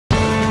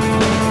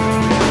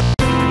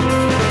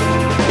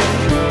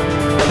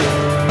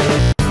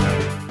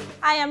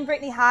I'm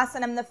Brittany Haas,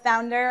 and I'm the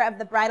founder of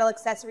the bridal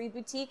accessory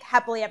boutique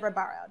Happily Ever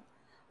Borrowed.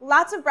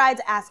 Lots of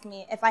brides ask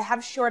me if I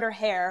have shorter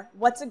hair,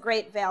 what's a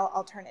great veil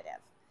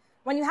alternative?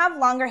 When you have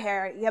longer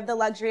hair, you have the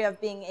luxury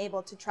of being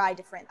able to try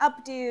different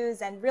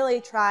updos and really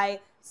try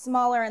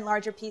smaller and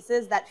larger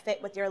pieces that fit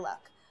with your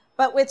look.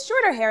 But with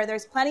shorter hair,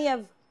 there's plenty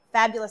of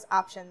fabulous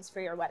options for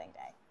your wedding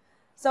day.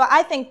 So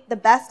I think the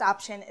best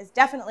option is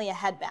definitely a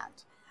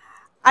headband.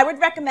 I would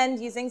recommend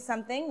using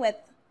something with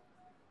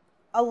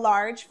a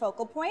large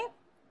focal point.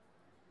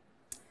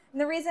 And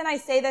the reason I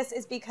say this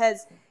is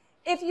because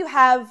if you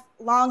have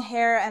long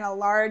hair and a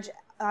large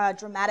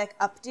dramatic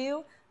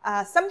updo,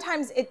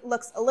 sometimes it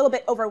looks a little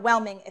bit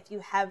overwhelming if you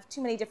have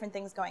too many different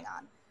things going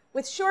on.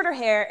 With shorter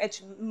hair,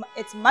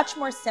 it's much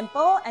more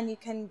simple, and you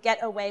can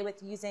get away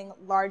with using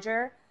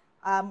larger,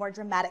 more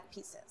dramatic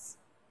pieces.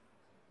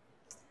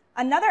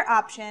 Another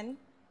option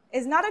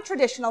is not a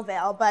traditional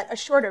veil, but a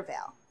shorter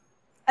veil.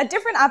 A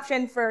different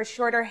option for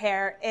shorter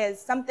hair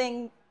is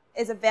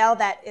a veil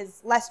that is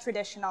less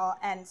traditional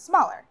and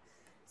smaller.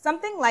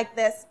 Something like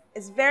this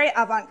is very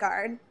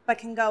avant-garde, but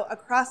can go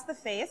across the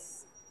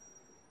face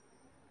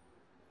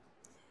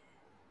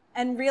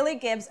and really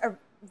gives a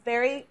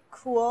very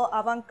cool,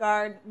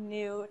 avant-garde,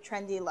 new,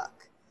 trendy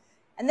look.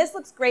 And this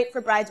looks great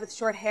for brides with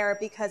short hair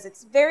because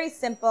it's very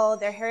simple,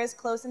 their hair is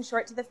close and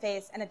short to the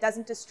face, and it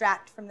doesn't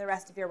distract from the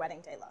rest of your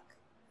wedding day look.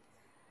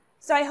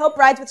 So I hope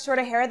brides with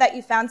shorter hair that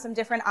you found some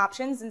different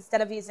options instead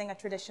of using a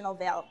traditional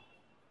veil.